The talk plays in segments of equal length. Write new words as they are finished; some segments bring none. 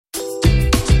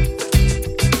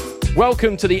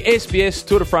Welcome to the SBS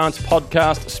Tour de France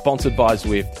podcast sponsored by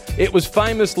Zwift. It was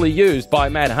famously used by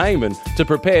Matt Hayman to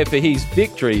prepare for his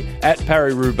victory at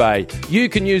Paris-Roubaix. You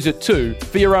can use it too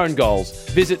for your own goals.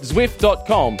 Visit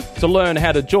Zwift.com to learn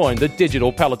how to join the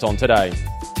digital peloton today.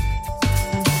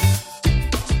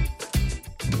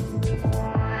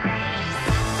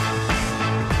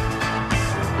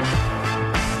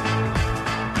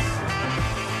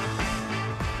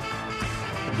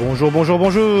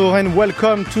 Bonjour, and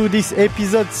welcome to this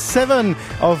episode 7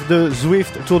 of the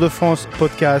Zwift Tour de France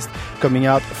podcast, coming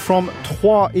out from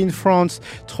Troyes in France.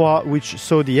 Troyes, which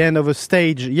saw the end of a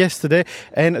stage yesterday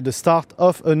and the start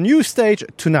of a new stage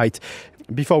tonight.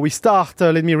 Before we start,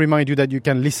 let me remind you that you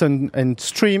can listen and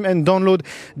stream and download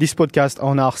this podcast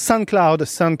on our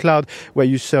SoundCloud, where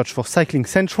you search for Cycling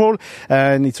Central.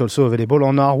 And it's also available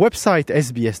on our website,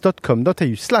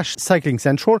 sbs.com.au/Cycling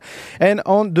Central, and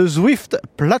on the Zwift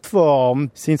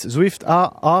platform, since Zwift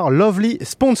are our lovely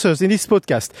sponsors in this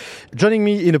podcast. Joining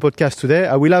me in the podcast today,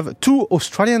 I will have two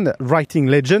Australian writing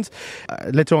legends.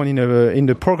 Later on in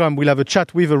the program, we'll have a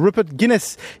chat with Rupert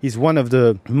Guinness. He's one of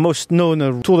the most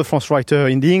known Tour de France writers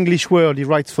in the English world. He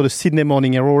writes for the Sydney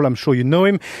Morning Herald. I'm sure you know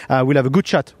him. We'll have a good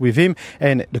chat with him.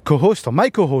 And the co-host, or my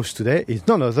co-host today, is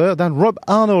none other than Rob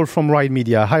Arnold from Ride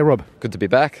Media. Hi, Rob. Good to be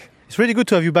back. It's really good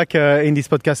to have you back in this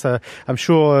podcast. I'm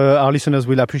sure our listeners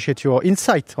will appreciate your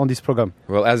insight on this program.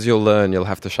 Well, as you'll learn, you'll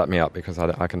have to shut me up because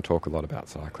I can talk a lot about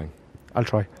cycling. I'll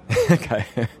try. Okay.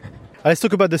 Let's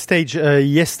talk about the stage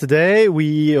yesterday.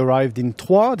 We arrived in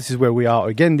Troyes. This is where we are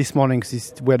again this morning. This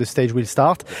is where the stage will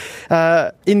start.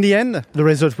 In the end, the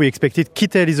result we expected.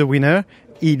 Kittel is a winner.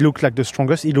 He looked like the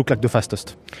strongest. He looked like the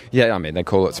fastest. Yeah, I mean, they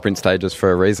call it sprint stages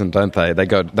for a reason, don't they?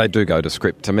 They do go to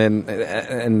script. I mean,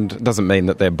 and it doesn't mean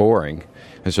that they're boring.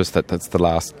 It's just that that's the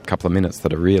last couple of minutes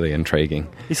that are really intriguing.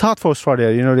 It's hard for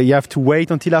Australia. You know, you have to wait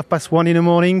until 1:30 in the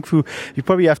morning. You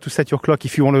probably have to set your clock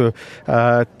if you want to.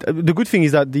 The good thing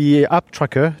is that the app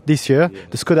tracker this year,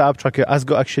 the Skoda app tracker, has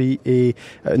got actually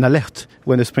an alert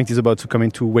when the sprint is about to come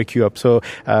in to wake you up. So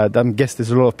I guess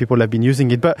there's a lot of people that have been using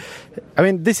it. But, I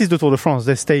mean, this is the Tour de France.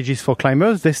 There's stages for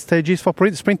climbers, there's stages for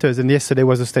sprinters, and yesterday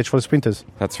was a stage for the sprinters.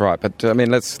 That's right. But, I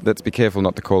mean, let's be careful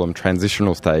not to call them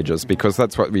transitional stages, because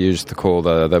that's what we used to call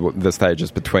the stages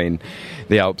between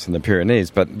the Alps and the Pyrenees.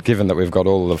 But given that we've got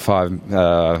all the 5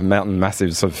 mountain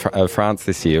massives of France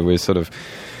this year, we're sort of,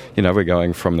 you know, we're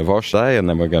going from the Vosges, and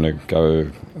then we're going to go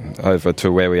over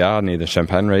to where we are near the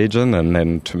Champagne region, and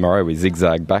then tomorrow we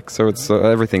zigzag back. So it's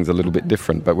everything's a little bit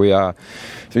different. But we are,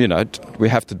 you know, we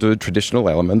have to do traditional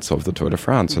elements of the Tour de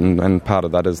France, and part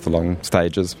of that is the long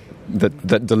stages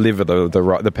that deliver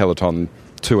the peloton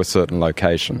to a certain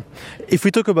location. If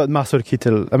we talk about Marcel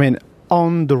Kittel, I mean,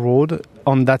 on the road,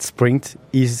 on that sprint,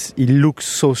 he looks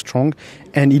so strong,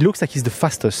 and he looks like he's the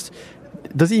fastest.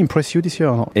 Does he impress you this year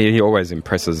or not? He always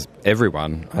impresses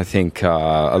everyone. I think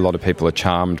a lot of people are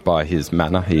charmed by his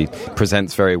manner. He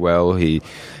presents very well. He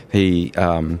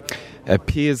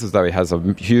appears as though he has a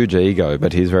huge ego,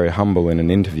 but he's very humble in an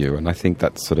interview, and I think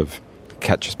that sort of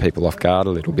catches people off guard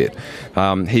a little bit.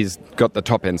 He's got the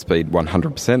top end speed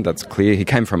 100%, that's clear. He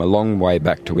came from a long way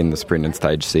back to win the sprint in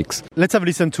stage 6. Let's have a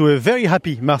listen to a very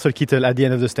happy Marcel Kittel at the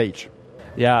end of the stage.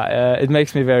 Yeah, it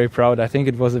makes me very proud. I think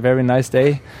it was a very nice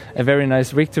day, a very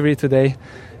nice victory today,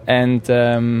 and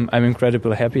I'm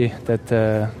incredibly happy that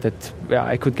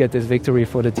I could get this victory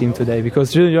for the team today,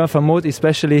 because Julien Vermoot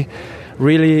especially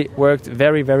really worked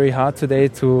very, very hard today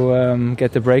to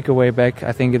get the breakaway back.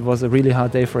 I think it was a really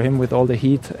hard day for him with all the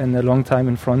heat and a long time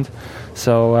in front.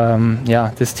 So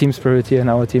this team spirit here in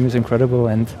our team is incredible,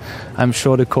 and I'm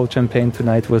sure the cold champagne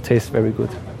tonight will taste very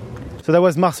good. So that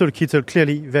was Marcel Kittel,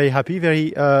 clearly very happy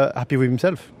with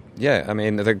himself. Yeah, I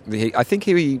mean, I think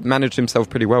he managed himself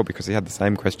pretty well, because he had the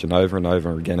same question over and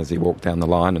over again as he walked down the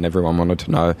line, and everyone wanted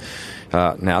to know,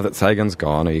 now that Sagan's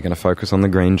gone, are you going to focus on the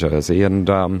green jersey? And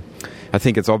I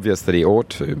think it's obvious that he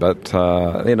ought to, but,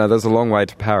 you know, there's a long way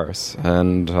to Paris,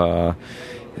 and I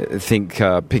think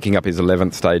picking up his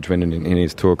 11th stage win in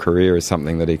his Tour career is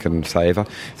something that he can savour.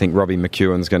 I think Robbie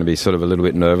McEwen's going to be sort of a little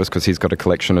bit nervous because he's got a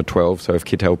collection of 12, so if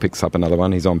Kittel picks up another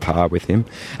one, he's on par with him,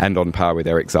 and on par with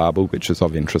Eric Zabel, which is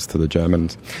of interest to the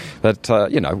Germans. But,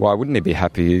 why wouldn't he be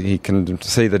happy? He can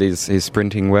see that he's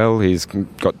sprinting well. He's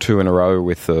got 2 in a row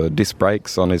with disc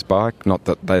brakes on his bike. Not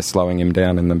that they're slowing him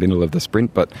down in the middle of the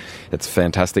sprint, but it's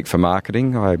fantastic for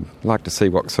marketing. I'd like to see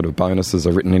what sort of bonuses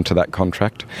are written into that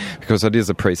contract, because it is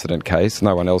a precedent case.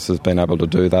 No one else has been able to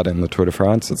do that in the Tour de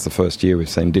France. It's the first year we've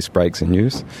seen disc brakes in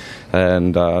use,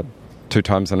 and 2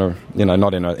 times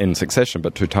not in succession,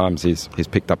 but 2 times he's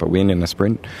picked up a win in a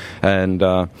sprint, and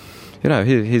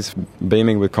he's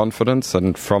beaming with confidence,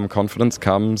 and from confidence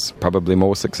comes probably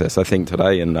more success. I think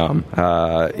today in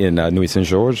Nuit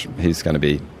Saint-Georges, he's going to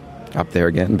be up there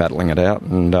again, battling it out,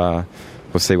 and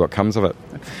we'll see what comes of it.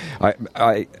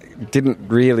 I didn't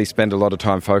really spend a lot of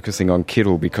time focusing on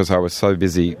Kittel because I was so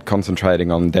busy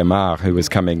concentrating on Démare, who was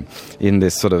coming in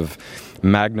this sort of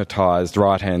magnetised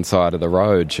right-hand side of the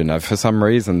road. For some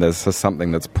reason there's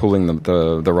something that's pulling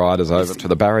the riders over to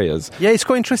the barriers. Yeah, it's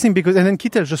quite interesting because, and then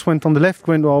Kittel just went on the left,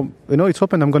 going, well, it's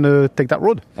open, I'm going to take that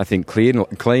road. I think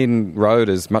clean road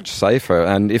is much safer,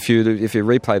 and if you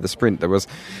replay the sprint, there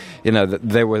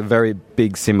were very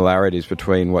big similarities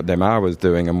between what Démare was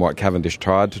doing and what Cavendish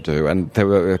tried to do, and there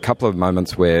were a couple of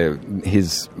moments where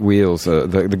his wheels,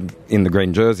 in the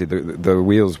green jersey, the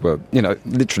wheels were,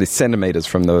 literally centimetres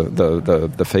from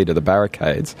the feet of the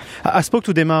barricades. I spoke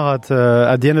to Démare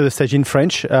at the end of the stage in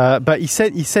French, but he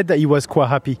said that he was quite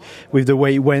happy with the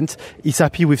way it went. He's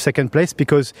happy with second place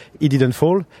because he didn't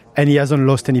fall and he hasn't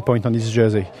lost any point on his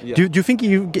jersey. Yeah. Do you think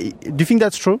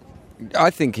that's true?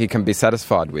 I think he can be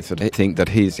satisfied with it. I think that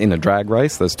he's in a drag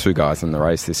race. There's 2 guys in the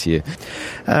race this year.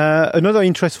 Another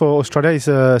interest for Australia is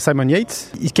Simon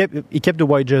Yates. He kept the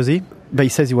white jersey, but he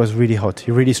says he was really hot. He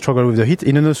really struggled with the heat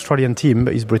in an Australian team,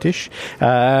 but he's British.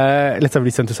 Let's have a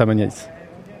listen to Simon Yates.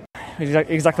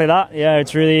 Exactly that. Yeah, it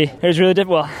was really difficult.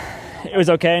 Well, it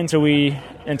was okay until the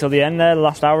end there, the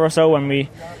last hour or so, when the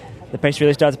pace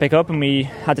really started to pick up and we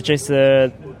had to chase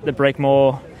the break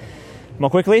more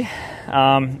quickly.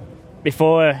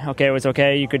 Before, it was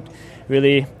okay. You could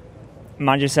really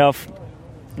manage yourself,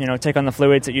 take on the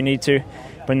fluids that you need to.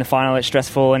 But in the final, it's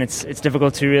stressful and it's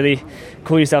difficult to really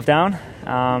cool yourself down.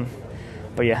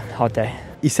 But yeah, hot day.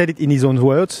 He said it in his own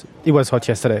words. It was hot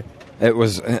yesterday. It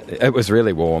was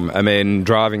really warm. I mean,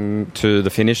 driving to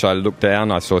the finish, I looked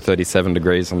down. I saw 37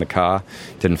 degrees on the car.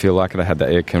 Didn't feel like it. I had the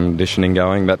air conditioning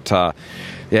going, but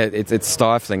it's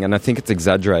stifling, and I think it's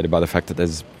exaggerated by the fact that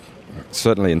there's.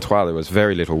 Certainly in Troyes there was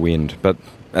very little wind, but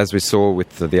as we saw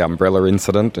with the umbrella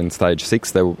incident in stage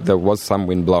 6, there was some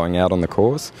wind blowing out on the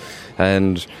course,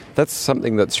 and that's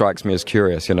something that strikes me as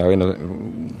curious.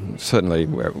 Certainly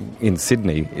in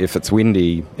Sydney, if it's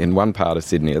windy in one part of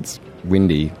Sydney, it's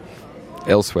windy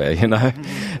elsewhere.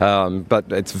 But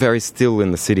it's very still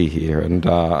in the city here, and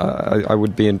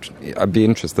I'd be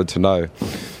interested to know.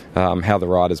 How the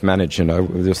riders manage,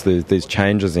 just these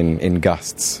changes in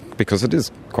gusts, because it is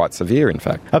quite severe, in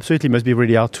fact. Absolutely, it must be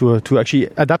really hard to actually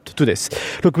adapt to this.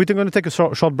 Look, we're going to take a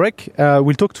short break.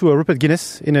 We'll talk to Rupert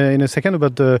Guinness in a second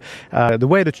about the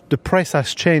way that the press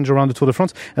has changed around the Tour de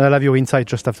France, and I'll have your insight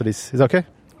just after this. Is that okay?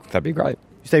 That'd be great.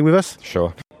 You staying with us?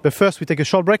 Sure. But first, we take a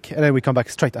short break, and then we come back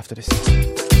straight after this.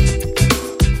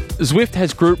 Zwift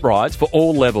has group rides for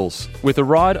all levels. With a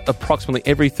ride approximately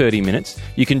every 30 minutes,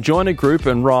 you can join a group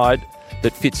and ride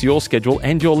that fits your schedule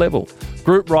and your level.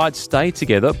 Group rides stay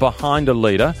together behind a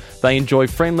leader. They enjoy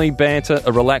friendly banter,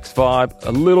 a relaxed vibe,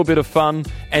 a little bit of fun,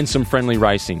 and some friendly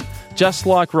racing. Just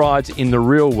like rides in the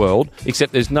real world,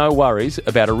 except there's no worries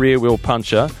about a rear-wheel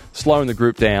puncher slowing the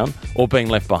group down or being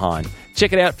left behind.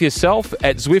 Check it out for yourself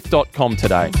at Zwift.com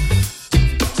today.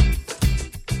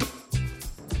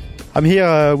 I'm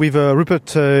here with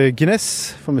Rupert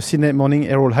Guinness from the Sydney Morning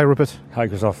Herald. Hi, Rupert. Hi,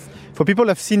 Christoph. For people who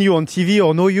have seen you on TV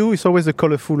or know you, it's always a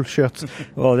colourful shirt.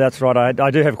 Well, that's right.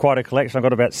 I do have quite a collection. I've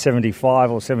got about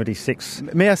 75 or 76.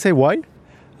 May I say why?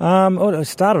 I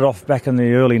started off back in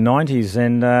the early 90s,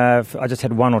 and I just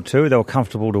had 1 or 2. They were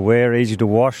comfortable to wear, easy to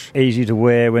wash, easy to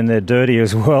wear when they're dirty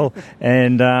as well.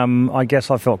 And I guess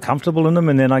I felt comfortable in them,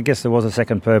 and then I guess there was a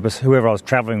second purpose. Whoever I was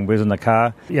travelling with in the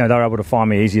car, they were able to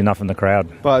find me easy enough in the crowd.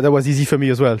 But that was easy for me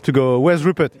as well, to go, where's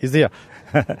Rupert? He's there.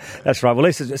 That's right. Well,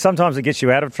 at least sometimes it gets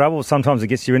you out of trouble, sometimes it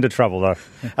gets you into trouble, though.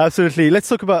 Absolutely. Let's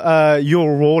talk about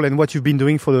your role and what you've been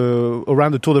doing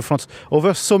around the Tour de France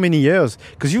over so many years,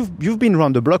 because you've been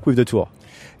around the block with the Tour.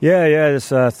 Yeah. This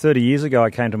 30 years ago I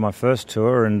came to my first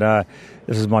tour, and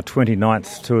this is my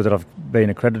 29th tour that I've been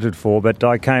accredited for. But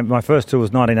my first tour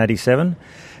was 1987.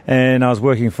 And I was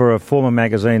working for a former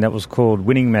magazine that was called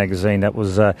Winning Magazine. That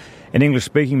was an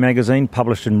English-speaking magazine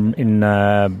published in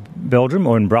Belgium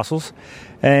or in Brussels.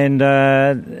 And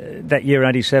that year, in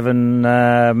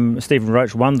 87, Stephen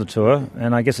Roach won the tour.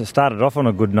 And I guess it started off on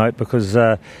a good note because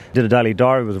I did a daily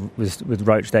diary with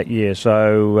Roach that year.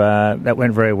 So that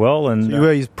went very well. And so you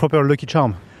were his proper lucky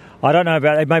charm. I don't know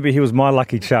about it. Maybe he was my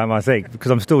lucky charm, I think, because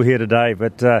I'm still here today.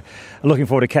 But I'm looking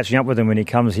forward to catching up with him when he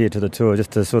comes here to the tour, just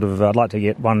to sort of, I'd like to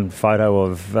get one photo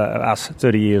of us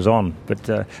 30 years on. But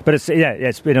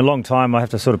it's been a long time. I have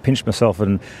to sort of pinch myself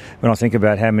when I think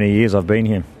about how many years I've been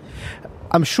here.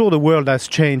 I'm sure the world has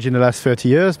changed in the last 30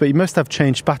 years, but it must have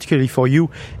changed particularly for you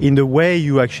in the way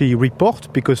you actually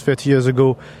report, because 30 years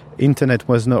ago, internet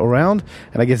was not around.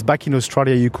 And I guess back in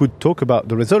Australia, you could talk about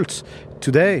the results.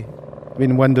 Today, I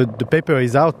mean, when the paper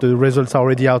is out, the results are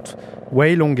already out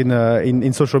way long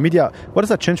in social media. What does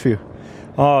that change for you?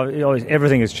 Oh,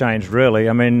 everything has changed, really.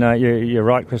 I mean, you're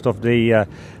right, Christoph. The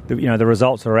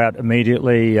results are out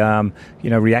immediately.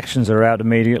 Reactions are out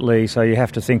immediately. So you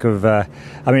have to think of.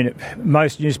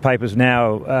 Most newspapers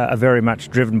now are very much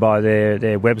driven by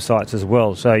their websites as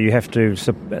well. So you have to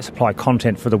supply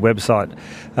content for the website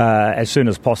as soon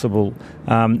as possible.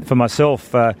 For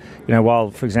myself,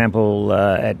 while, for example,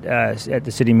 at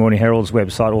the Sydney Morning Herald's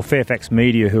website, or Fairfax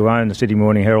Media, who own the Sydney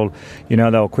Morning Herald,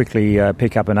 they'll quickly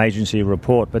pick up an agency report.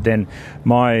 But then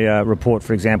my report,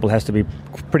 for example, has to be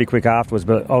pretty quick afterwards.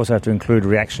 But I also have to include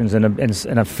reactions and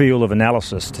a feel of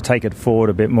analysis to take it forward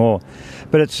a bit more.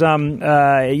 But it's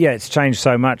it's changed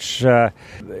so much.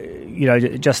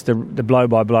 Just the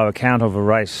blow-by-blow account of a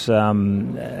race,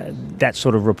 that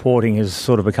sort of reporting has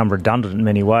sort of become redundant in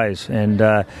many ways, and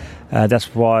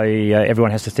that's why everyone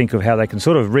has to think of how they can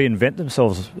sort of reinvent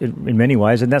themselves in many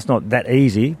ways, and that's not that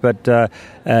easy, but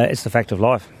it's the fact of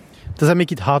life. Does that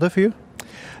make it harder for you?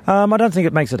 I don't think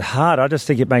it makes it hard. I just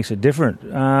think it makes it different.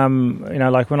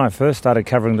 Like when I first started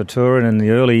covering the Tour, and in the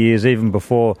early years, even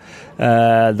before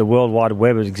the World Wide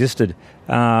Web existed,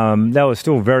 they were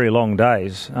still very long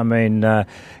days. I mean,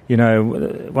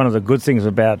 one of the good things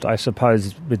about, I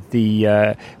suppose, with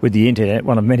the internet,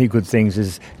 one of many good things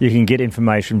is you can get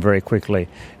information very quickly.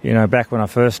 Back when I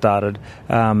first started,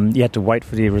 you had to wait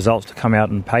for the results to come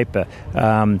out in paper.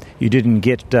 You didn't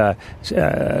get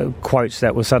quotes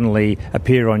that would suddenly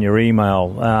appear on your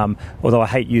email. Although I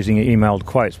hate using emailed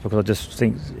quotes, because I just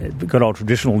think good old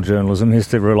traditional journalism is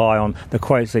to rely on the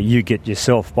quotes that you get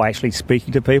yourself by actually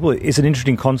speaking to people. It's an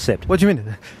interesting concept. What do you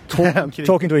mean?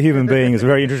 Talking to a human being is a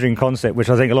very interesting concept, which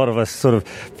I think a lot of us sort of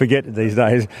forget these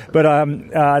days. But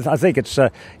I think it's, so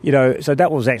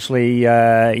that was actually,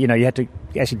 you had to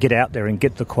actually get out there and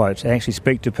get the quotes and actually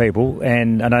speak to people.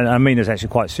 And I mean this actually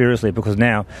quite seriously, because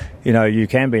now, you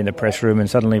can be in the press room and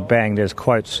suddenly, bang, there's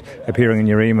quotes appearing in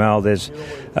your email. There's,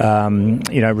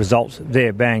 results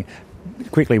there, bang.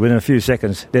 Quickly, within a few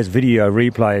seconds, there's video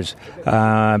replays.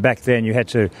 Back then, you had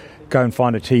to go and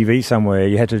find a TV somewhere.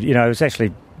 You had to, it's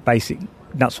actually basic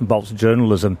nuts and bolts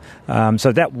sajournalism.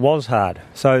 So that was hard.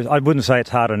 So I wouldn't say it's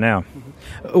harder now.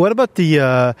 What about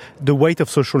the weight of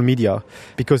social media?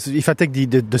 Because if I take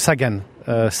the Sagan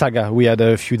saga we had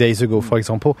a few days ago, for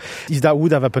example, if that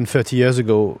would have happened 30 years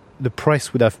ago, the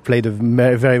press would have played a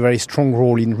very, very strong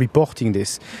role in reporting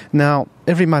this. Now,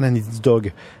 every man and his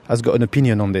dog has got an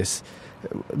opinion on this.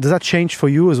 Does that change for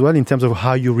you as well in terms of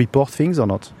how you report things or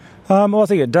not? Well, I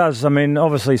think it does. I mean,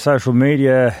 obviously social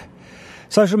media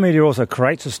also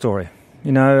creates a story.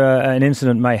 An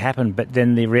incident may happen, but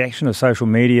then the reaction of social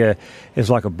media is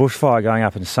like a bushfire going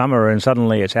up in summer, and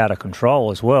suddenly it's out of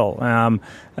control as well.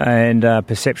 And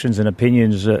perceptions and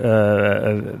opinions,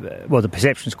 the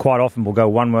perceptions quite often will go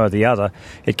one way or the other.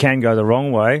 It can go the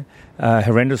wrong way,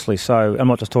 horrendously so. I'm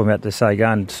not just talking about the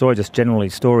Sagan story, just generally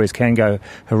stories can go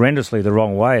horrendously the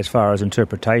wrong way as far as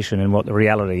interpretation and what the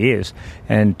reality is,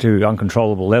 and to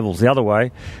uncontrollable levels. The other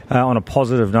way, on a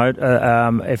positive note,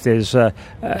 if there's a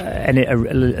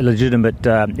legitimate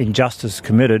injustice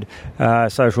committed,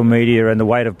 social media and the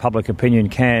weight of public opinion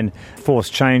can force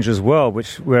change as well,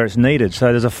 where it's needed.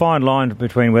 So there's a fine line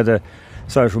between whether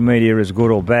social media is good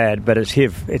or bad, but it's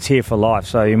here for life.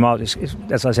 So you might,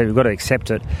 as I said, you've got to accept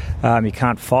it. You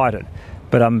can't fight it.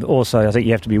 But also, I think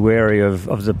you have to be wary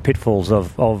of the pitfalls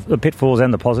of the pitfalls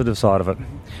and the positive side of it.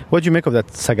 What do you make of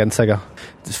that Sagan saga?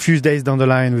 A few days down the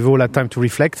line, we've all had time to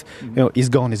reflect. He's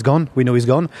gone. We know he's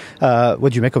gone.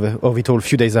 What do you make of it all a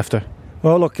few days after?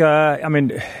 Well, look,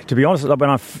 to be honest, when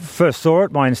I first saw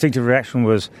it, my instinctive reaction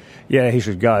was, yeah, he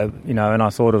should go, and I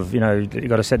thought of, you've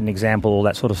got to set an example, all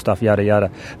that sort of stuff, yada,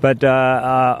 yada. But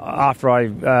after I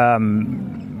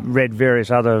read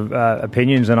various other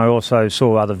opinions, and I also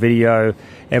saw other video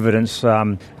evidence,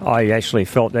 I actually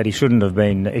felt that he shouldn't have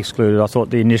been excluded. I thought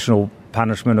the initial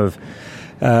punishment of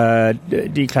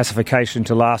declassification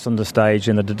to last on the stage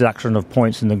and the deduction of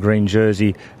points in the green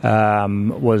jersey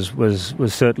was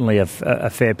certainly a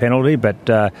fair penalty, but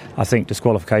I think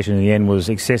disqualification in the end was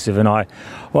excessive. And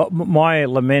my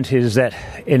lament is that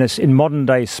in modern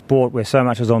day sport, where so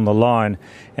much is on the line,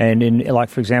 and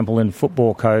for example in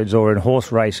football codes or in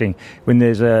horse racing, when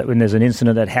there's an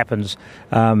incident that happens,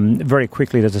 very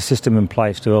quickly there's a system in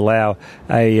place to allow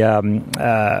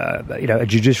a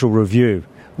judicial review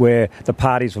where the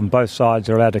parties on both sides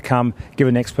are allowed to come, give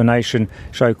an explanation,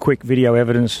 show quick video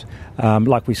evidence,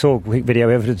 like we saw quick video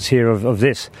evidence here of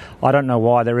this. I don't know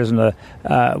why there isn't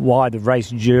why the race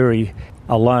jury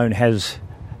alone has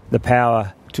the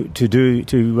power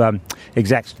to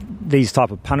exact these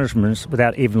type of punishments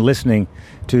without even listening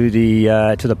to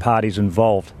the parties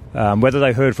involved. Whether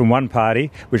they heard from one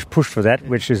party, which pushed for that,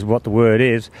 which is what the word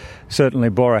is, certainly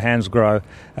Bora Hansgrohe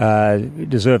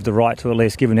deserved the right to at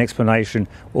least give an explanation,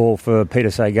 or for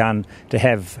Peter Sagan to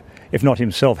have, if not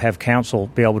himself, have counsel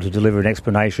be able to deliver an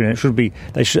explanation. It should be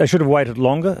they should have waited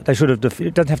longer. They should have.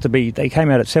 It doesn't have to be. They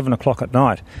came out at 7:00 at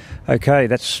night. Okay,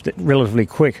 that's relatively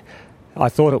quick. I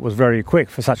thought it was very quick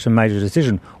for such a major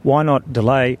decision. Why not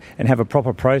delay and have a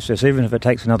proper process, even if it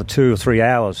takes another 2 or 3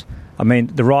 hours? I mean,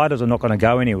 the riders are not going to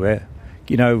go anywhere.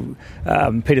 You know,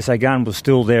 Peter Sagan was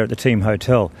still there at the team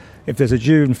hotel. If there's a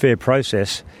due and fair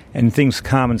process and things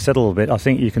calm and settle a bit, I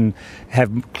think you can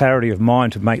have clarity of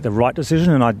mind to make the right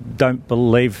decision. And I don't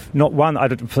believe,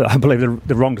 I believe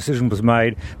the wrong decision was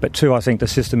made, but two, I think the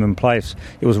system in place,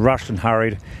 it was rushed and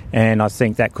hurried, and I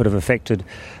think that could have affected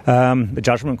the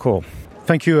judgment call.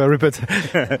 Thank you, Rupert.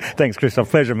 Thanks, Christoph.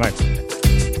 Pleasure, mate.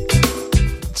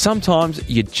 Sometimes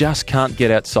you just can't get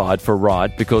outside for a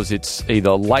ride because it's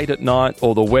either late at night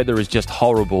or the weather is just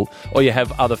horrible or you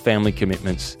have other family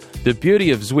commitments. The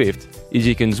beauty of Zwift is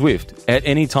you can Zwift at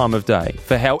any time of day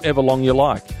for however long you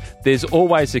like. There's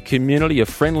always a community of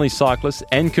friendly cyclists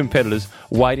and competitors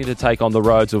waiting to take on the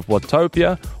roads of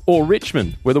Watopia or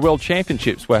Richmond, where the World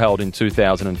Championships were held in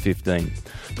 2015.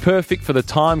 Perfect for the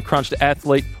time-crunched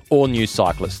athlete or new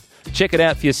cyclist. Check it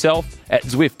out for yourself at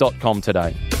Zwift.com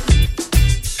today.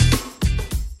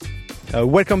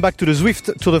 Welcome back to the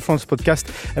Zwift Tour de France podcast,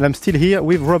 and I'm still here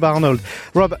with Rob Arnold.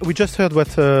 Rob, we just heard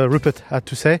what Rupert had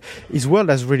to say. His world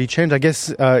has really changed. I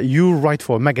guess you write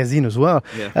for a magazine as well.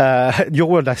 Yeah. Your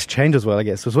world has changed as well, I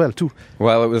guess, too.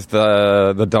 Well, it was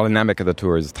the dynamic of the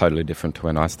tour is totally different to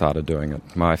when I started doing it.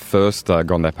 My first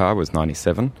Grand Départ was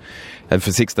 97. And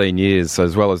for 16 years,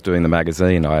 as well as doing the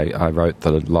magazine, I wrote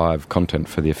the live content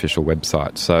for the official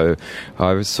website. So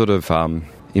I was sort of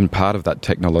in part of that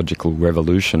technological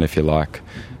revolution, if you like.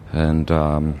 And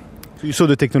so you saw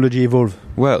the technology evolve?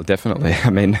 Well, definitely. I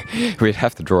mean, we'd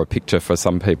have to draw a picture for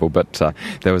some people, but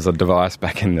there was a device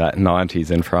back in the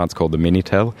 90s in France called the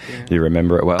Minitel. Yeah. You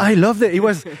remember it well? I love that. It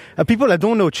was, people that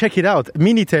don't know, check it out.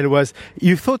 Minitel was,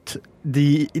 you thought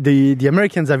the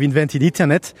Americans have invented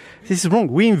internet. This is wrong.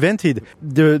 We invented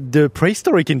the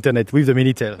prehistoric internet with the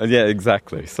Minitel. Yeah,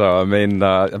 exactly. So, I mean,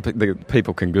 the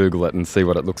people can Google it and see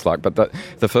what it looks like. But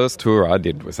the first tour I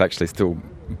did was still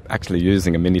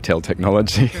using a Minitel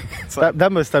technology. So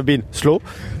that must have been slow.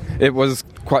 It was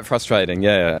quite frustrating,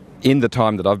 yeah. In the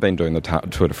time that I've been doing the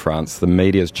Tour de France, the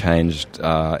media's changed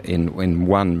in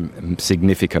one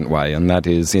significant way, and that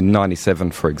is in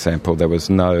 97, for example, there was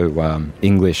no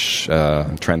English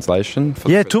translation.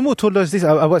 Yeah, Tomo told us this.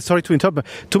 I was sorry to interrupt, but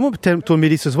Tomo told me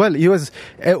this as well. It was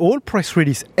all press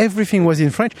release, everything was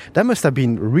in French. That must have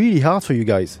been really hard for you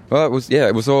guys. Well,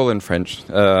 it was all in French.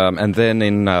 And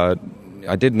then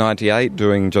I did 98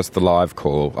 doing just the live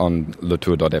call on Le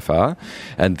Tour d'Effard,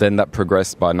 and then that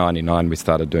progressed by 99. We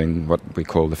started doing what we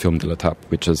call the Film de l'Étape,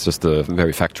 which is just a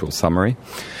very factual summary.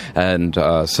 And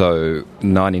so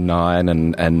 99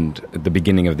 and the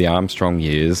beginning of the Armstrong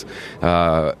years,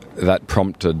 that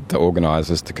prompted the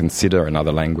organisers to consider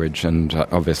another language, and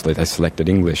obviously they selected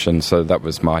English, and so that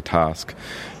was my task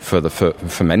for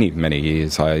many, many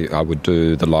years. I would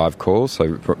do the live call,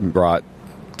 so write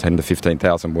 10 to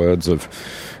 15,000 words of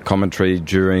commentary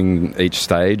during each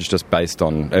stage, just based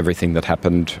on everything that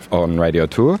happened on Radio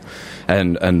Tour,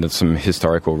 and some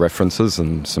historical references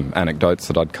and some anecdotes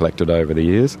that I'd collected over the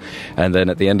years. And then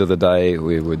at the end of the day,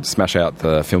 we would smash out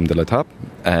the Film de l'Étape,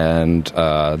 and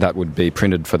that would be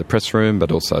printed for the press room,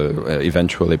 but also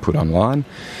eventually put online,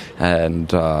 and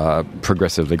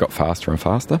progressively got faster and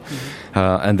faster.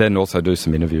 And then also do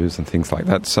some interviews and things like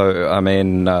that. So, I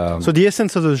mean... so the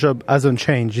essence of the job hasn't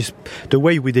changed, just the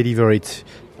way we deliver it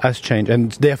has changed,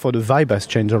 and therefore the vibe has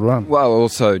changed around. Well,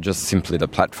 also just simply the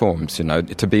platforms, you know.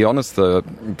 To be honest,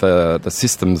 the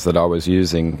systems that I was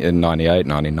using in 98,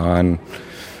 99,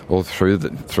 all through the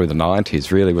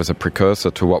 90s really was a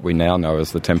precursor to what we now know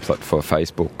as the template for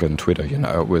Facebook and Twitter, you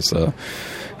know. It was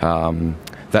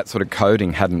that sort of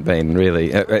coding hadn't been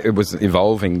really... It was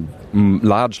evolving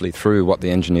largely through what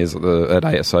the engineers at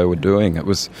ASO were doing. It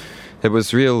was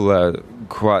real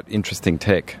quite interesting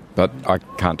tech, but I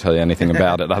can't tell you anything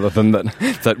about it other than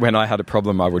that when I had a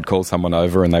problem, I would call someone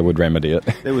over and they would remedy it.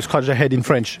 They would scratch their head in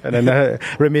French and then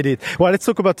remedy it. Well, let's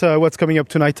talk about what's coming up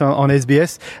tonight on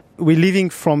SBS. We're leaving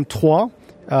from Troyes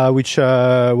which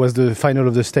was the final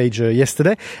of the stage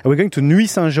yesterday. And we're going to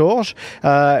Nuits-Saint-Georges.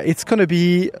 It's going to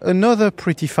be another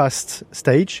pretty fast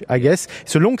stage, I guess.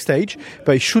 It's a long stage,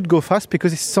 but it should go fast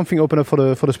because it's something open up for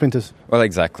the sprinters. Well,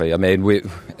 exactly. I mean,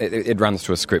 it runs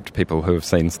to a script. People who have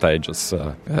seen stages.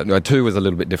 2 was a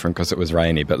little bit different because it was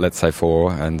rainy, but let's say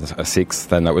 4 and a 6,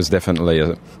 then that was definitely,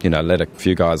 let a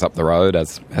few guys up the road,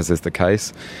 as is the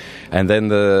case. And then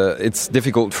it's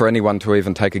difficult for anyone to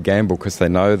even take a gamble because they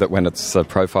know that when it's a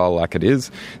profile like it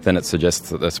is, then it suggests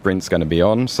that the sprint's going to be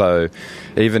on. So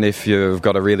even if you've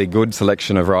got a really good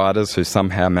selection of riders who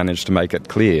somehow manage to make it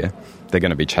clear, they're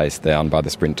going to be chased down by the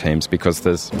sprint teams because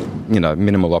there's,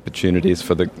 minimal opportunities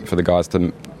for the guys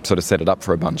to sort of set it up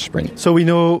for a bunch sprint. So we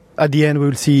know at the end we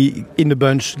will see in the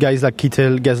bunch guys like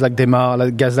Kittel, guys like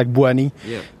Démare, guys like Bouhanni.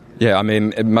 Yeah, I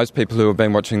mean, most people who have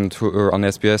been watching the Tour on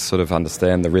SBS sort of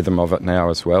understand the rhythm of it now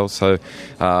as well. So,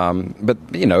 but,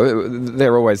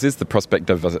 there always is the prospect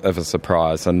of a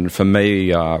surprise. And for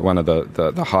me, one of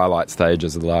the highlight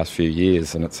stages of the last few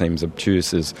years, and it seems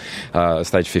obtuse, is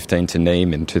stage 15 to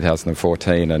Nîmes in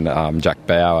 2014. And Jack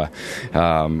Bauer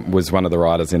was one of the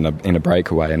riders in a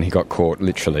breakaway, and he got caught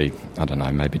literally, I don't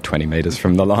know, maybe 20 metres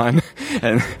from the line.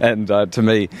 and to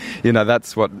me,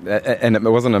 that's what... And it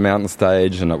wasn't a mountain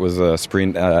stage, and it was a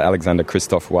sprint. Alexander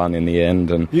Kristoff won in the end,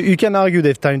 and you can argue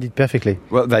they've timed it perfectly.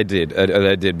 Well, they did,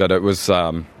 but it was.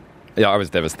 I was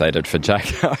devastated for Jack.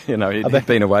 He'd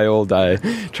been away all day,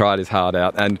 tried his heart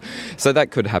out, and so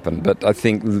that could happen. But I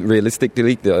think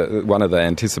realistically, one of the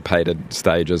anticipated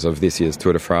stages of this year's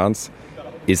Tour de France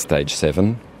is stage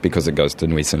 7. Because it goes to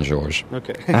Nuits-Saint-Georges.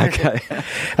 Okay.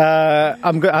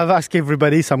 I've asked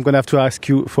everybody, so I'm going to have to ask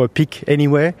you for a pick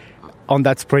anyway. On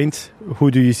that sprint, who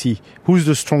do you see? Who's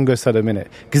the strongest at the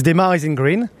minute? Because Démare is in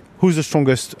green. Who's the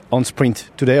strongest on sprint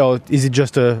today, or is it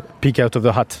just a pick out of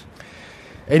the hat?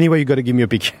 Anyway, you got to give me a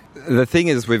pick. The thing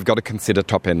is, we've got to consider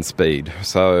top-end speed.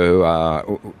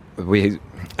 So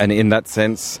and in that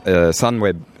sense,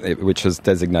 Sunweb, which has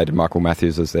designated Michael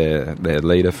Matthews as their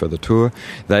leader for the Tour,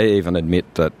 they even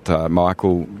admit that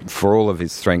Michael, for all of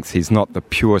his strengths, he's not the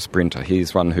pure sprinter.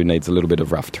 He's one who needs a little bit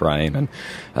of rough terrain and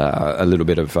a little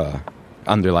bit of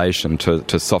undulation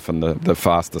to soften the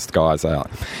fastest guys out.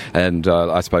 And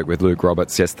I spoke with Luke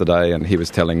Roberts yesterday, and he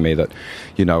was telling me that,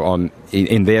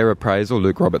 in their appraisal,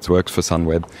 Luke Roberts works for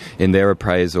Sunweb, in their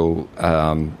appraisal,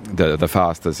 the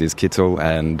fastest is Kittel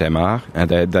and Démare,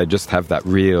 and they just have that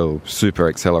real super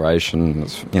acceleration.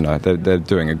 They're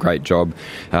doing a great job.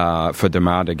 For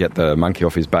Démare to get the monkey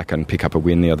off his back and pick up a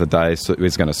win the other day, so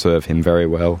it's going to serve him very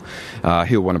well.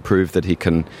 He'll want to prove that he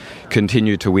can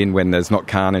continue to win when there's not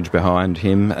carnage behind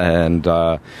him, and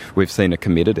we've seen a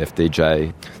committed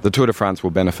FDJ. The Tour de France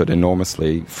will benefit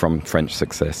enormously from French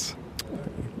success.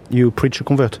 You preach a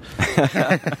convert.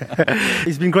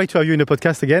 It's been great to have you in the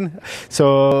podcast again.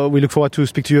 So we look forward to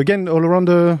speak to you again all around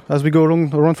as we go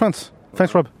around France.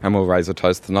 Thanks, Rob. And we'll raise a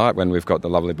toast tonight when we've got the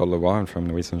lovely bottle of wine from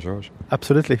Nuits-Saint-Georges.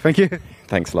 Absolutely. Thank you.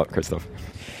 Thanks a lot, Christophe.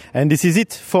 And this is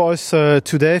it for us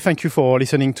today. Thank you for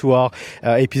listening to our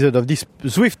episode of this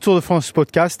Zwift Tour de France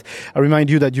podcast. I remind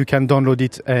you that you can download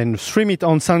it and stream it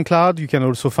on SoundCloud. You can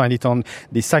also find it on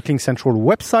the Cycling Central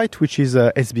website, which is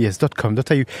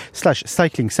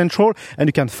sbs.com.au/Cycling Central. And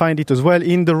you can find it as well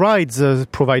in the rides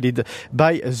provided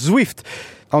by Zwift.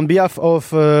 On behalf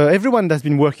of everyone that's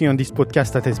been working on this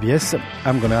podcast at SBS,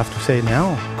 I'm going to have to say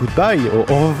now goodbye or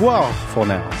au revoir for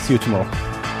now. See you tomorrow.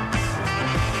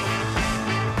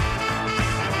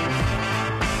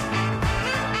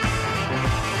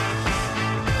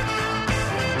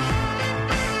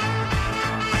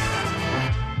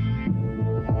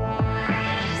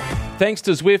 Thanks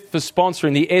to Zwift for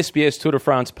sponsoring the SBS Tour de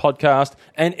France podcast.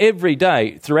 And every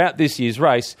day throughout this year's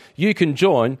race, you can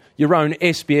join your own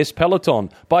SBS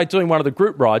peloton by doing one of the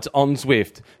group rides on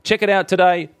Zwift. Check it out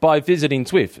today by visiting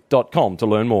Zwift.com to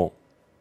learn more.